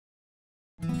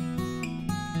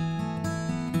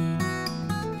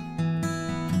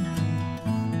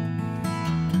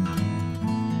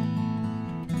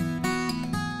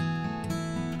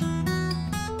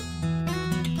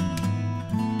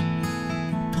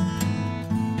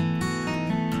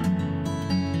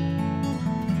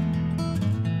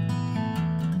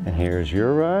here's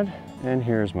your rod, and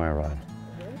here's my rod.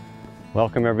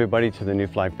 Welcome everybody to the New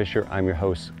Fly Fisher. I'm your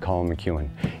host, Colin McKeown.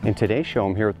 In today's show,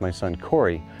 I'm here with my son,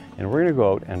 Corey, and we're gonna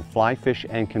go out and fly fish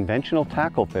and conventional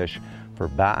tackle fish for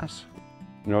bass,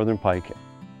 northern pike,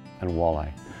 and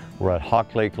walleye. We're at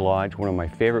Hawk Lake Lodge, one of my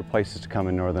favorite places to come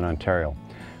in Northern Ontario.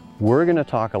 We're gonna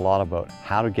talk a lot about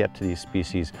how to get to these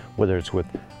species, whether it's with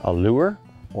a lure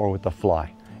or with a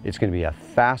fly. It's gonna be a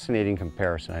fascinating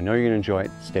comparison. I know you're gonna enjoy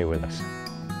it. Stay with us.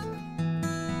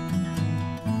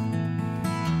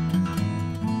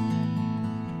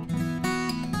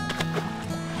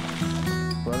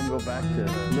 Let him go back to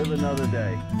live another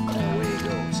day. And away he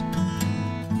goes.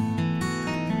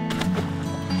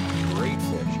 Great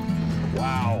fish.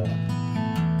 Wow.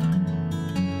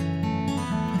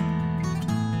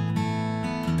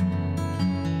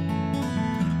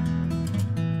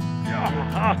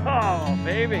 Oh,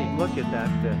 baby. Look at that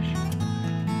fish.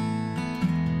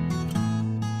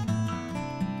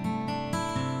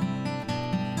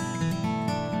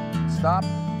 Stop,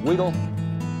 wiggle,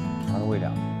 on the way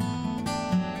down.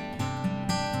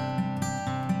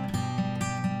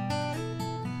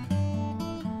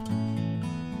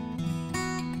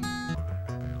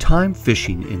 Time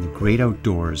fishing in the great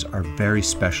outdoors are very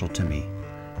special to me,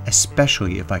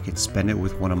 especially if I can spend it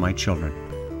with one of my children.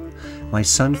 My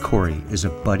son Corey is a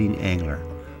budding angler,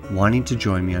 wanting to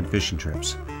join me on fishing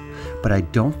trips. But I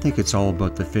don't think it's all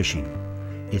about the fishing.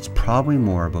 It's probably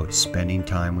more about spending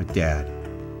time with Dad.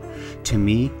 To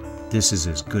me, this is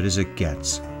as good as it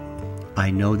gets.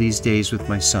 I know these days with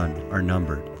my son are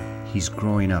numbered. He's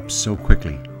growing up so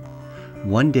quickly.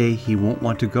 One day he won't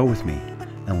want to go with me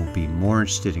and will be more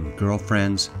interested in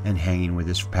girlfriends and hanging with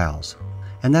his pals.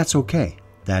 And that's okay.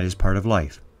 That is part of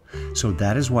life. So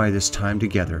that is why this time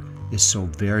together is so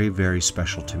very, very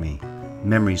special to me.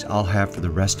 Memories I'll have for the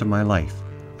rest of my life,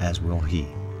 as will he.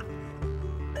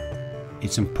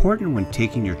 It's important when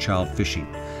taking your child fishing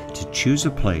to choose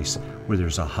a place where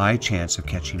there's a high chance of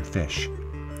catching fish.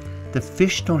 The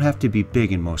fish don't have to be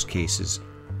big in most cases,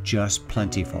 just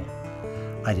plentiful.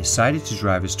 I decided to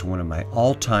drive us to one of my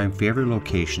all-time favorite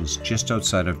locations just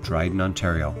outside of Dryden,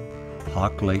 Ontario,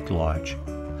 Hawk Lake Lodge.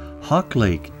 Hawk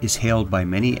Lake is hailed by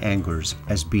many anglers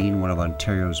as being one of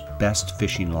Ontario's best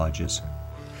fishing lodges.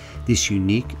 This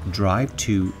unique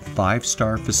drive-to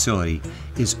 5-star facility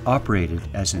is operated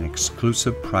as an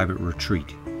exclusive private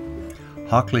retreat.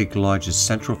 Hawk Lake Lodge's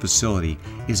central facility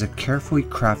is a carefully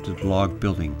crafted log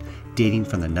building dating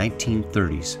from the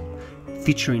 1930s,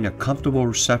 featuring a comfortable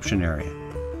reception area,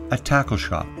 a tackle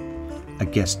shop, a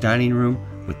guest dining room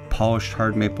with polished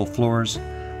hard maple floors,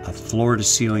 a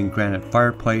floor-to-ceiling granite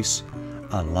fireplace,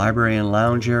 a library and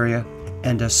lounge area,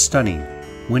 and a stunning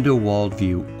window-walled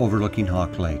view overlooking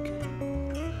Hawk Lake.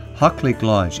 Hawk Lake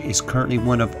Lodge is currently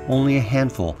one of only a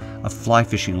handful of fly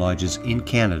fishing lodges in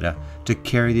Canada to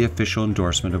carry the official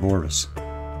endorsement of Orvis.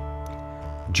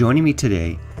 Joining me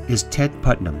today is Ted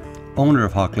Putnam, owner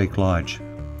of Hawk Lake Lodge.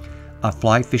 A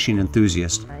fly fishing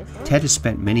enthusiast, Ted has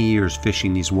spent many years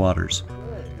fishing these waters.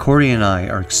 Corey and I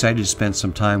are excited to spend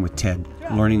some time with Ted,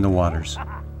 learning the waters.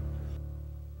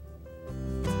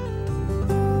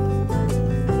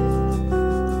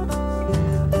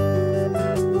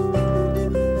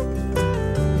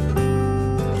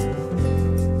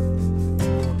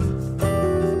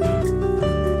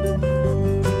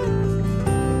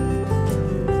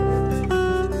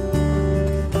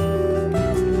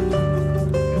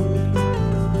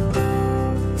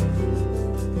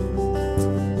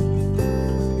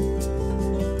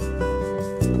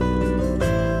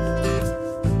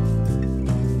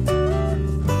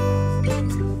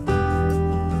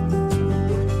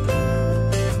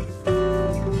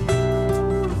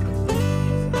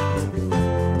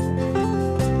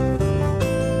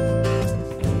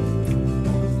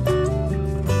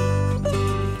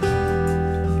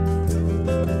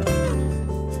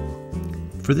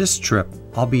 For this trip,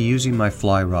 I'll be using my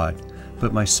fly rod,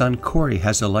 but my son Corey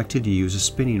has elected to use a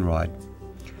spinning rod.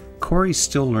 Corey's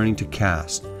still learning to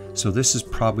cast, so this is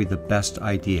probably the best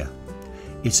idea.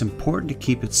 It's important to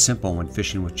keep it simple when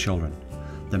fishing with children.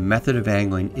 The method of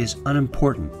angling is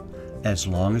unimportant, as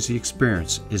long as the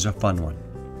experience is a fun one.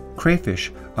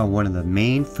 Crayfish are one of the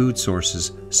main food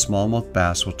sources smallmouth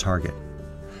bass will target.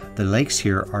 The lakes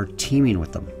here are teeming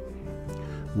with them.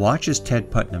 Watch as Ted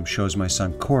Putnam shows my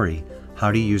son Corey how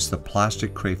to use the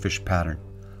plastic crayfish pattern.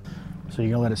 So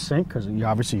you're gonna let it sink, because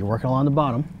obviously you're working along the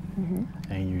bottom,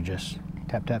 and you just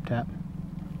tap, tap, tap.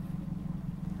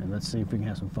 And let's see if we can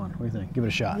have some fun. What do you think? Give it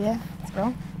a shot. Yeah, let's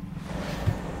go.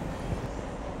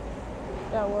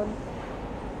 Got one.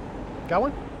 Got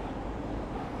one?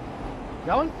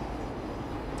 Got one?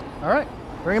 All right,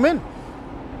 bring him in.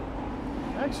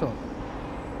 Excellent.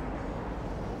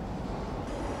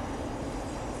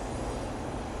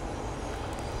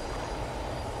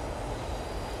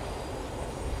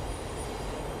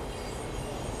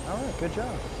 All right, good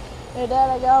job. Hey, Dad,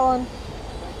 I got one.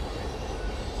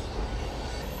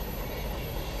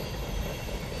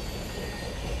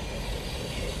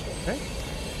 Okay.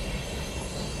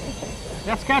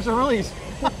 That's catch and release.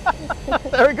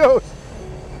 There it goes.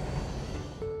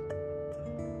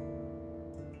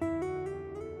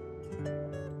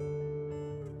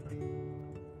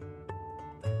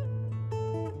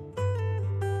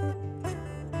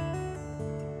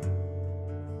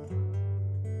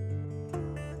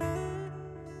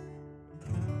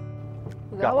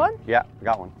 You got one? Yeah,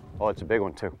 got one. Oh, it's a big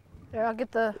one too. Here, I'll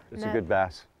get the It's net. a good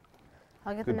bass.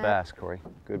 I'll get the Good net. bass, Corey.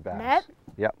 Good bass. Net?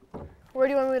 Yep. Where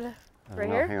do you want me to? I Right don't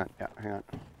know. here? Hang on. Yeah, hang on.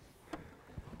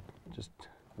 Just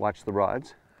watch the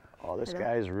rods. Oh, this Right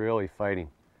guy is really fighting.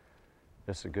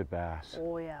 This is a good bass.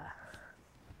 Oh yeah.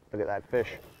 Look at that fish.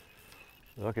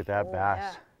 Look at that Oh,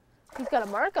 bass. yeah. He's got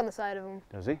a mark on the side of him.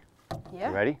 Does he? Yeah.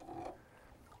 You ready?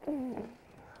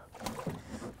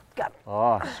 Got.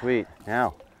 Oh, sweet.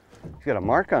 Now, he's got a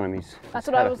mark on him. That's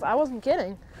what I wasn't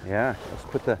kidding. Yeah.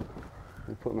 Let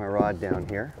me put my rod down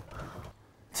here.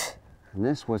 And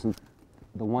this wasn't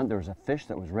the one. There was a fish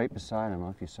that was right beside him. I don't know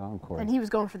if you saw him, Corey. And he was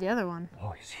going for the other one. Oh,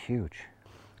 he's huge.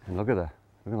 And look at the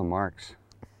marks.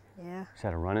 Yeah. He's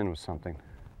had a run-in with something.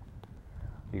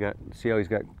 See how he's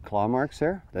got claw marks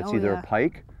there? That's Oh, either yeah. a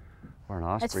pike or an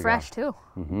osprey. It's fresh too.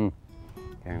 Mm-hmm.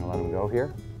 Okay, I'm gonna let him go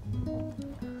here.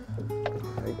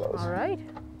 There he goes. All right.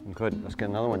 Good. Let's get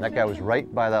another one. That guy was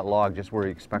right by that log, just where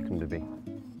you expect him to be.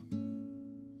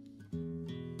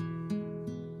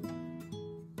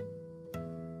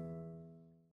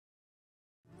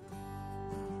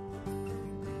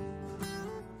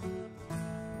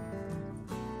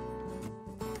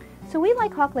 So we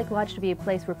like Hawk Lake Lodge to be a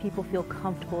place where people feel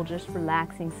comfortable just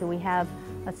relaxing. So we have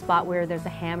a spot where there's a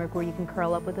hammock where you can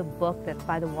curl up with a book that's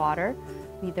by the water.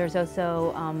 There's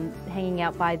also hanging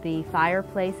out by the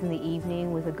fireplace in the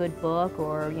evening with a good book,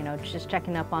 or just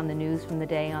checking up on the news from the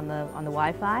day on the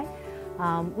Wi-Fi.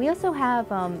 We also have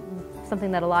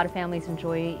something that a lot of families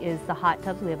enjoy is the hot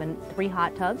tubs. We have 3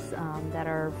 hot tubs that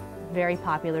are very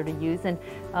popular to use, and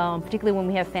particularly when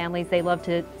we have families, they love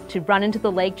to run into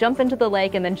the lake, jump into the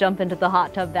lake, and then jump into the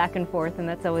hot tub back and forth, and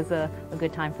that's always a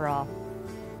good time for all.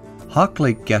 Hawk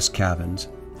Lake guest cabins,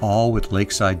 all with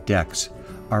lakeside decks,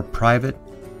 are private,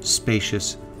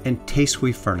 spacious, and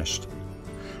tastefully furnished.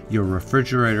 Your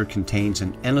refrigerator contains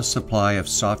an endless supply of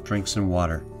soft drinks and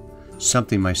water,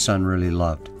 something my son really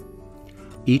loved.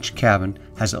 Each cabin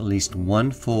has at least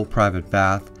 1 full private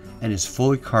bath and is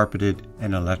fully carpeted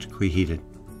and electrically heated.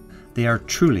 They are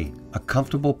truly a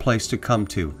comfortable place to come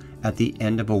to at the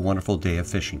end of a wonderful day of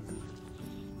fishing.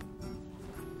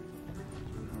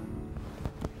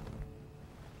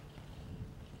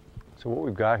 So what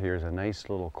we've got here is a nice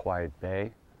little quiet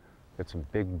bay. Got some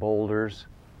big boulders.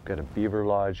 Got a beaver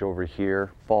lodge over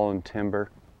here, fallen timber.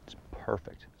 It's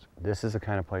perfect. This is the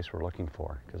kind of place we're looking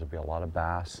for, because there'll be a lot of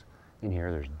bass in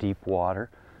here. There's deep water.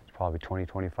 It's probably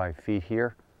 20-25 feet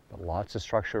here, but lots of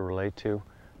structure to relate to.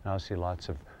 And obviously lots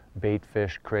of bait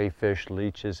fish, crayfish,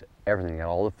 leeches, everything. You got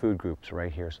all the food groups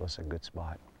right here, so it's a good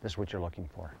spot. This is what you're looking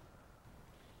for.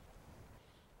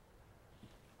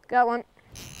 Got one.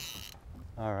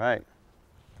 All right.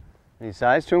 Any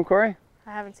size to him, Corey?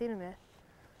 I haven't seen him yet.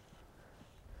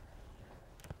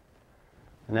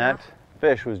 And that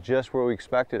fish was just where we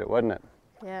expected it, wasn't it?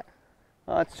 Yeah.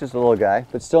 Well, it's just a little guy,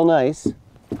 but still nice.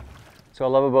 So I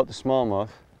love about the smallmouth,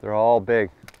 they're all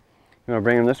big. You want to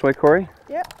bring them this way, Corey?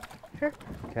 Yeah. Sure.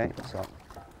 Okay, so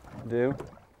I'll do,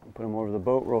 put them over the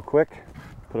boat real quick,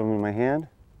 put them in my hand.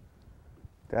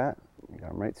 That, got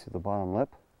them right through the bottom lip.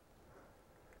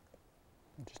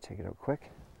 Just take it out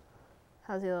quick.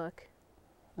 How's he look?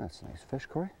 That's a nice fish,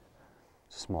 Corey.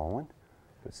 It's a small one,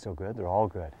 but still good. They're all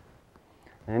good.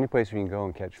 And any place we can go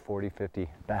and catch 40, 50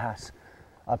 bass,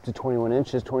 up to 21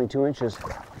 inches, 22 inches,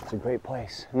 it's a great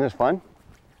place. Isn't this fun?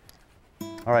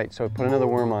 All right, so put another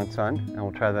worm on, son, and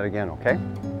we'll try that again, okay?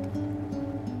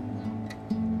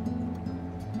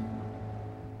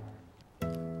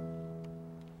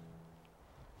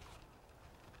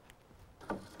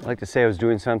 I'd like to say I was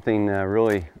doing something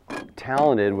really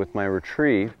talented with my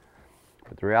retrieve,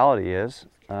 but the reality is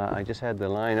I just had the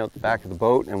line out the back of the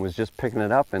boat and was just picking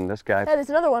it up, and this guy... Hey, there's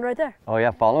another one right there. Oh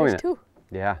yeah, following There's it. 2.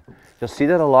 Yeah, you'll see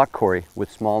that a lot, Corey,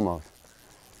 with smallmouth,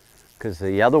 because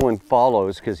the other one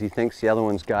follows because he thinks the other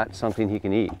one's got something he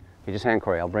can eat. You just hang,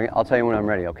 Corey. I'll tell you when I'm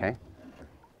ready, okay?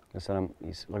 Look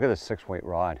at this 6-weight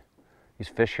rod. These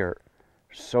fish here are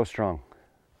so strong.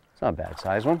 It's not a bad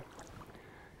size one.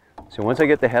 So once I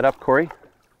get the head up, Corey,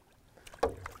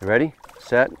 you ready?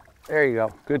 Set. There you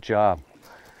go. Good job.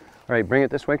 All right, bring it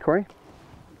this way, Corey.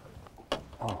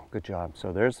 Oh, good job.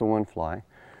 So there's the one fly.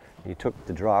 You took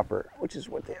the dropper, which is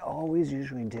what they always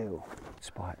usually do.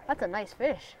 Spot. That's a nice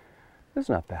fish. It's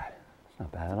not bad. It's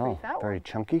not bad at all. Pretty fat Very one.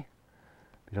 chunky.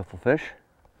 Beautiful fish.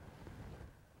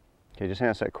 Okay, just hang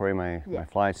on a sec, Corey. My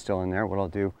fly's still in there. What I'll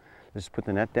do is put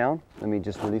the net down. Let me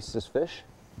just release this fish.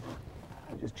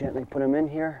 Just gently put him in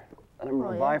here. Let him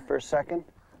revive for a second.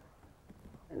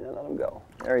 And then let him go.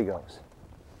 There he goes.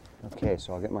 Okay,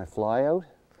 so I'll get my fly out.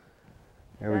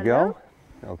 There we go.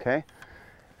 Okay.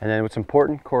 And then what's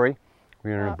important, Corey,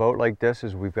 when you're in a boat like this,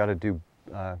 is we've got to do,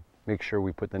 make sure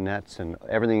we put the nets and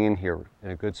everything in here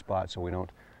in a good spot so we don't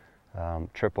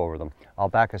trip over them. I'll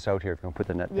back us out here if you want to put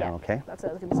the net down, okay? That's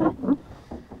what I was going to say.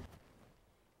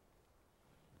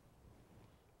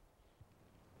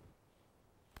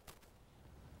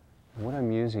 What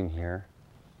I'm using here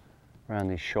around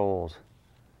these shoals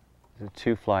is a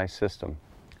 2-fly system.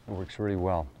 It works really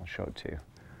well. I'll show it to you.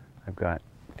 I've got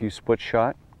a few split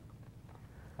shot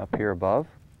up here above.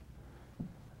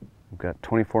 I've got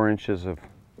 24 inches of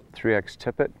 3X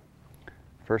tippet.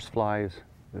 First fly is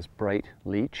this bright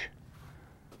leech,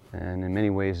 and in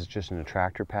many ways it's just an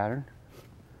attractor pattern.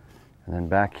 And then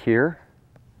back here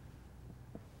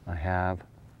I have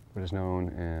what is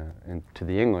known to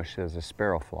the English as a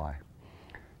sparrow fly.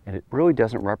 And it really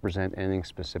doesn't represent anything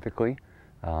specifically.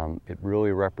 It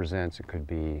really represents, it could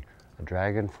be a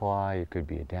dragonfly, it could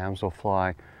be a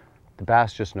damselfly. The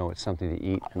bass just know it's something to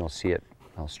eat, and they'll see it.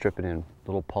 I'll strip it in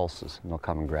little pulses and they'll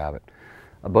come and grab it.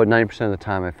 About 90% of the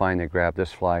time I find they grab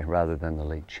this fly rather than the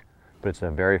leech. But it's a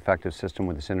very effective system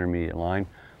with this intermediate line.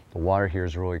 The water here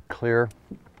is really clear.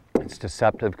 It's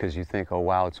deceptive because you think, oh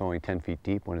wow, it's only 10 feet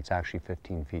deep when it's actually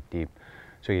 15 feet deep.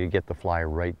 So you get the fly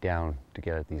right down to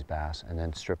get at these bass and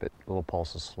then strip it, little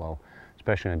pulses slow,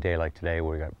 especially on a day like today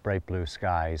where we got bright blue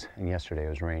skies, and yesterday it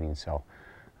was raining, so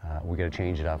we got to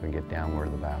change it up and get down where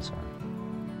the bass are.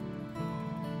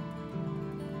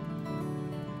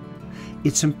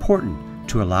 It's important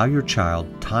to allow your child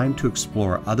time to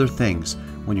explore other things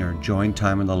when you're enjoying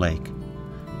time on the lake.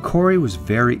 Corey was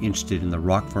very interested in the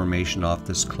rock formation off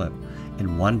this cliff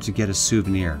and wanted to get a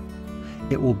souvenir.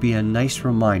 It will be a nice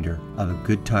reminder of a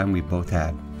good time we both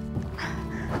had.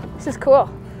 This is cool.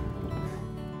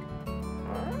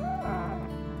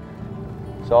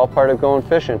 It's all part of going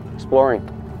fishing, exploring.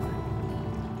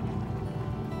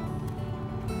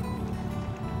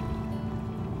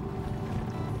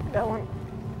 Got one.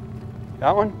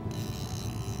 Got one?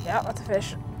 Yeah, that's a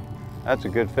fish. That's a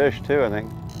good fish too, I think.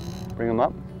 Bring him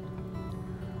up.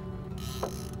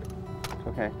 It's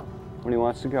okay. When he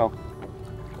wants to go.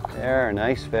 There,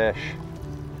 nice fish.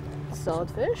 Solid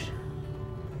fish.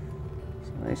 It's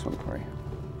a nice one for you.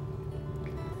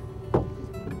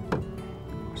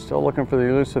 Still looking for the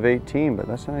elusive 18, but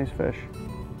that's a nice fish.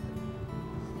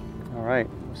 All right,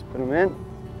 let's put him in.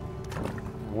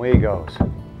 Away he goes.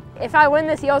 If I win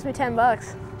this, he owes me 10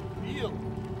 bucks.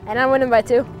 And I'm winning by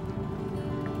 2.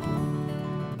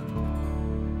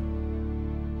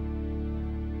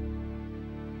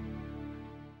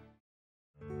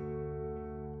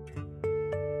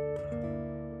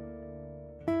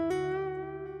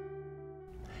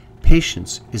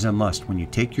 Patience is a must when you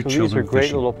take your So children these are great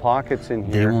fishing. little pockets in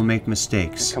They here. will make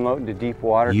mistakes. Come out into deep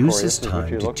water. Use Corey, this is what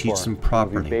time you to look teach for. them There'll be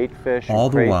properly, bait fish and all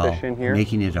the crayfish while in here.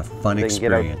 making it a fun They can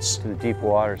get out experience. to the deep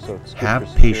water, so it's good Have for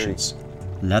security. patience,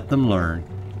 let them learn,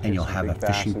 and Get you'll some have a big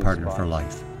bass fishing in partner for spots.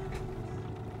 life.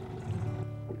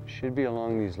 Should be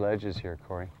along these ledges here,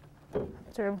 Corey.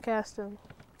 That's where I'm casting.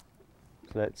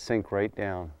 So let it sink right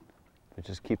down. But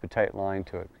just keep a tight line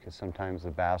to it because sometimes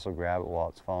the bass will grab it while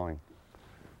it's falling.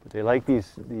 But they like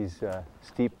these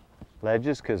steep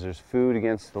ledges because there's food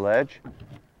against the ledge,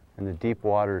 and the deep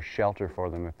water is shelter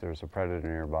for them if there's a predator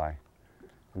nearby.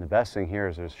 And the best thing here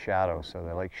is there's shadows, so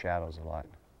they like shadows a lot.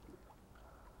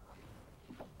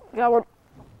 Got one.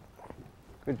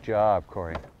 Good job,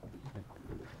 Corey.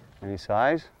 Any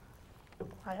size?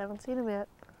 I haven't seen him yet.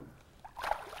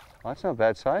 Well, that's not a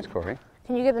bad size, Corey.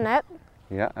 Can you get the net?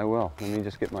 Yeah, I will. Let me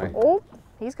just get my... Oh,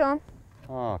 he's gone.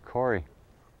 Oh, Corey.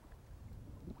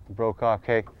 Broke off.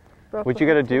 Okay. Broke What the you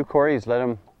got to hook. do, Corey, is let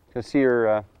him... Go see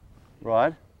your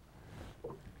rod.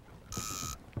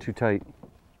 Too tight.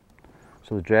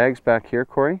 So the drag's back here,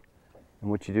 Corey. And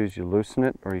what you do is you loosen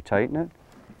it or you tighten it.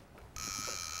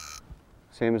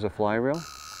 Same as a fly reel.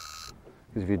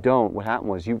 Because if you don't, what happened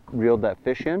was you reeled that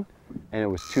fish in and it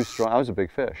was too strong. I was a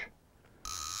big fish.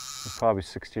 It was probably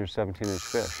 16 or 17 inch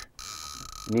fish.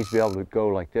 It needs to be able to go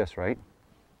like this, right?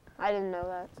 I didn't know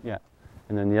that. Yeah.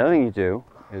 And then the other thing you do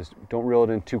is don't reel it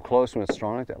in too close when it's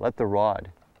strong like that. Let the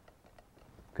rod,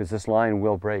 because this line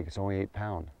will break. It's only 8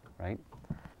 pounds, right?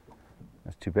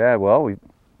 That's too bad. Well, we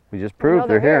just proved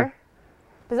they're here.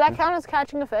 Does that count as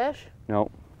catching a fish?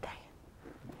 No. Dang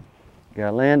it.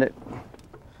 Gotta land it.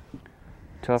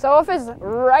 Tough. So if it's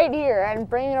right here and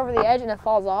bringing it over the edge and it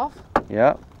falls off?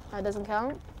 Yeah. That doesn't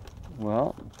count?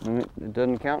 Well, it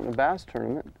doesn't count in a bass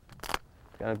tournament. It's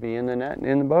gotta be in the net and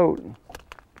in the boat.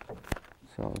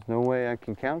 So there's no way I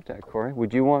can count that, Corey.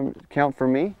 Would you want to count for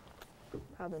me?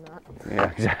 Probably not. Yeah,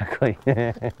 exactly.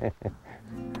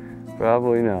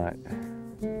 Probably not.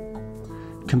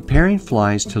 Comparing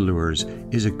flies to lures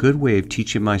is a good way of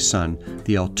teaching my son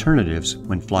the alternatives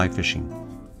when fly fishing.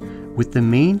 With the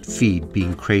main feed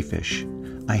being crayfish,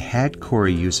 I had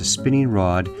Corey use a spinning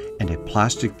rod and a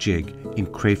plastic jig in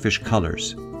crayfish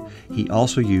colors. He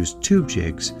also used tube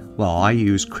jigs, while I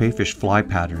used crayfish fly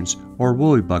patterns or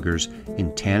woolly buggers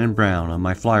in tan and brown on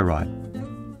my fly rod.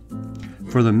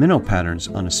 For the minnow patterns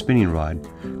on a spinning rod,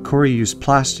 Corey used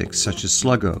plastics such as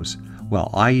sluggos,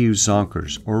 while I used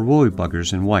zonkers or woolly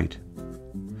buggers in white.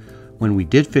 When we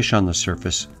did fish on the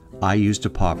surface, I used a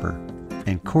popper,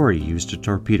 and Corey used a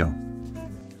torpedo.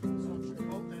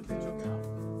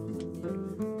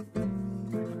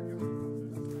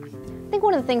 I think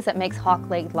one of the things that makes Hawk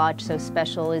Lake Lodge so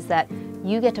special is that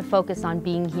you get to focus on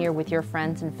being here with your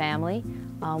friends and family.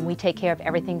 We take care of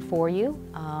everything for you.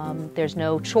 There's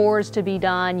no chores to be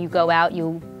done. You go out,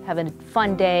 you have a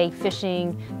fun day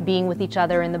fishing, being with each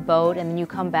other in the boat, and then you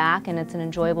come back and it's an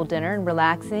enjoyable dinner and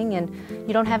relaxing, and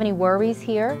you don't have any worries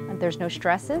here, and there's no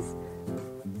stresses.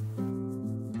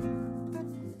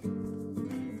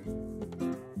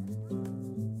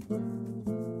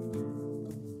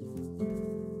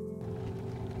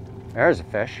 There's a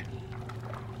fish.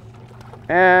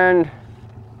 And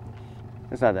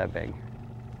it's not that big.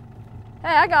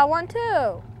 Hey, I got one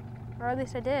too. Or at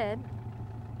least I did.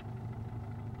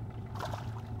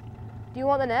 Do you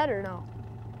want the net or no?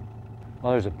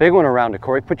 Well, there's a big one around it,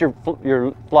 Corey. Put your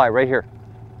fly right here.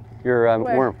 Your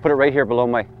worm. Put it right here below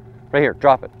my, right here.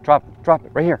 Drop it, drop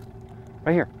it, right here.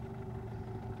 Right here.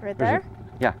 Right there?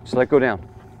 Yeah, just let go down.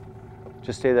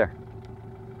 Just stay there.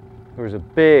 There was a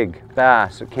big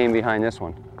bass that came behind this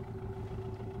one.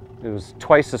 It was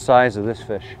twice the size of this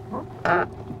fish.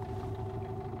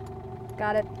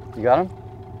 Got it. You got him?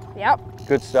 Yep.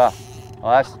 Good stuff.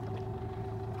 Oh, is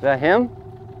that him?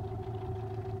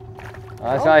 Oh,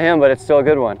 that's not him, but it's still a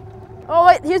good one. Oh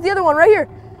wait, here's the other one right here.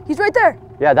 He's right there.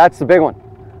 Yeah, that's the big one.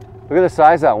 Look at the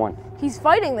size of that one. He's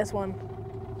fighting this one.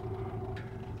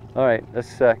 All right,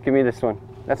 let's give me this one.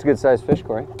 That's a good sized fish,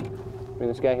 Corey. Bring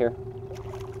this guy here.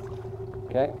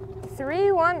 Okay.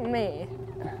 3-1 me.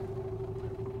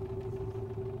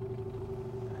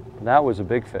 That was a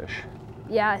big fish.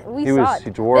 Yeah, we saw it. He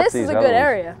dwarfed this these is a other good ones.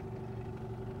 area.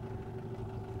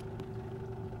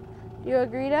 You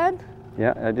agree, Dad?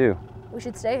 Yeah, I do. We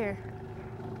should stay here.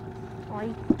 Oh,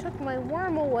 you took my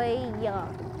worm away.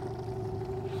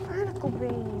 Barnacle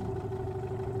brain.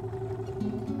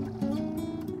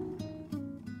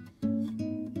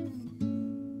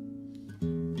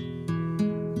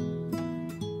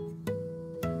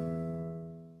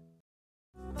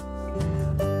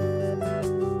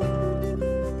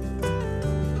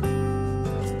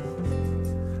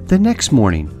 The next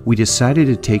morning, we decided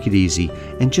to take it easy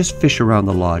and just fish around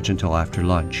the lodge until after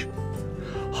lunch.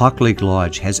 Hawk Lake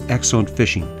Lodge has excellent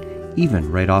fishing, even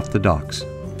right off the docks.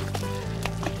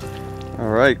 All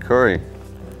right, Corey.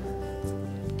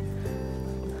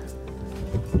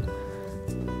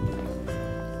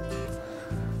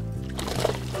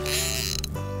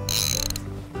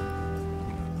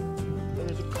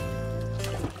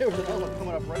 I'm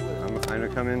going to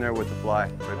come in there with the fly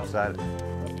right beside it.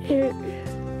 Here.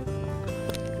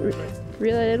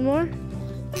 Reel it in more?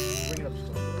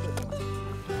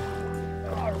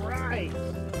 All right.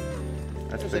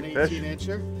 That's a There's big an fish.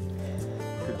 18-incher.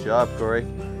 Good job, Corey.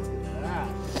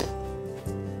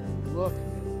 Look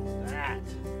at that.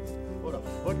 What a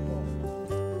football.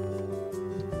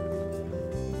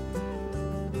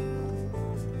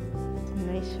 It's a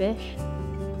nice fish.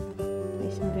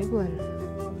 Nice and big one.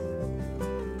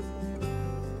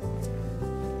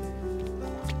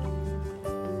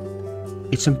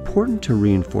 It's important to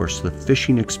reinforce the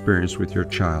fishing experience with your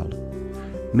child.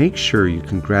 Make sure you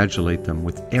congratulate them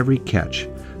with every catch,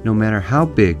 no matter how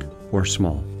big or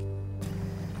small.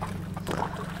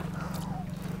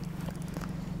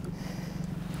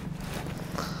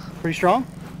 Pretty strong?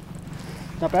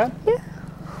 Not bad? Yeah.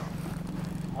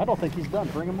 I don't think he's done.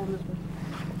 Bring him over this way.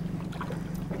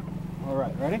 All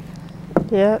right, ready?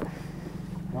 Yeah.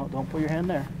 No, don't put your hand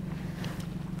there.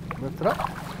 Lift it up.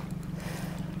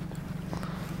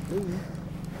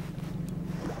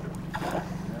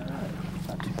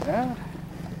 Not too bad.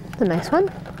 The next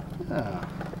one? Yeah.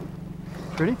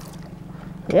 Pretty?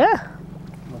 Yeah.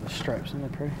 Love the stripes, isn't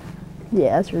that pretty?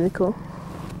 Yeah, that's really cool.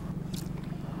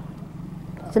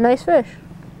 It's a nice fish.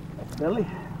 Belly.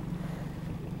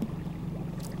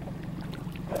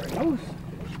 There he goes.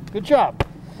 Good job.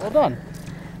 Well done.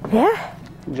 Yeah.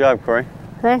 Good job, Corey.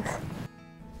 Thanks.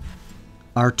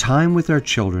 Our time with our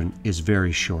children is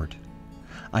very short.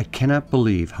 I cannot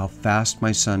believe how fast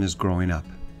my son is growing up.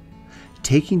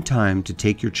 Taking time to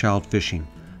take your child fishing,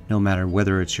 no matter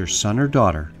whether it's your son or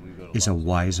daughter, is a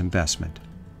wise investment.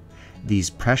 These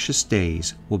precious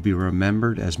days will be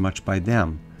remembered as much by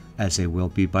them as they will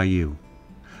be by you.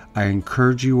 I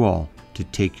encourage you all to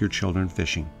take your children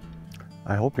fishing.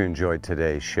 I hope you enjoyed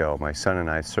today's show. My son and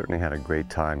I certainly had a great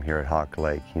time here at Hawk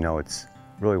Lake. You know, it's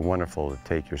really wonderful to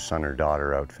take your son or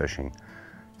daughter out fishing.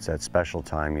 It's that special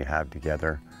time you have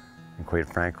together. And quite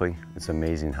frankly, it's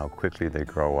amazing how quickly they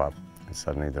grow up and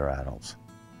suddenly they're adults.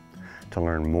 To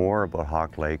learn more about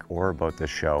Hawk Lake or about this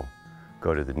show,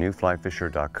 go to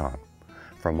thenewflyfisher.com.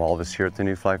 From all of us here at The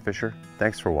New Fly Fisher,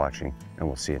 thanks for watching, and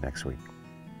we'll see you next week.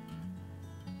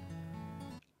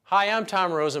 Hi, I'm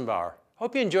Tom Rosenbauer.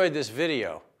 Hope you enjoyed this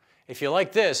video. If you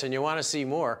like this and you want to see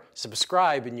more,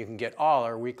 subscribe and you can get all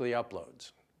our weekly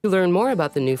uploads. To learn more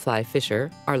about the New Fly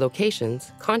Fisher, our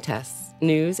locations, contests,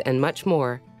 news, and much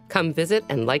more, come visit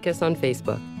and like us on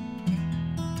Facebook.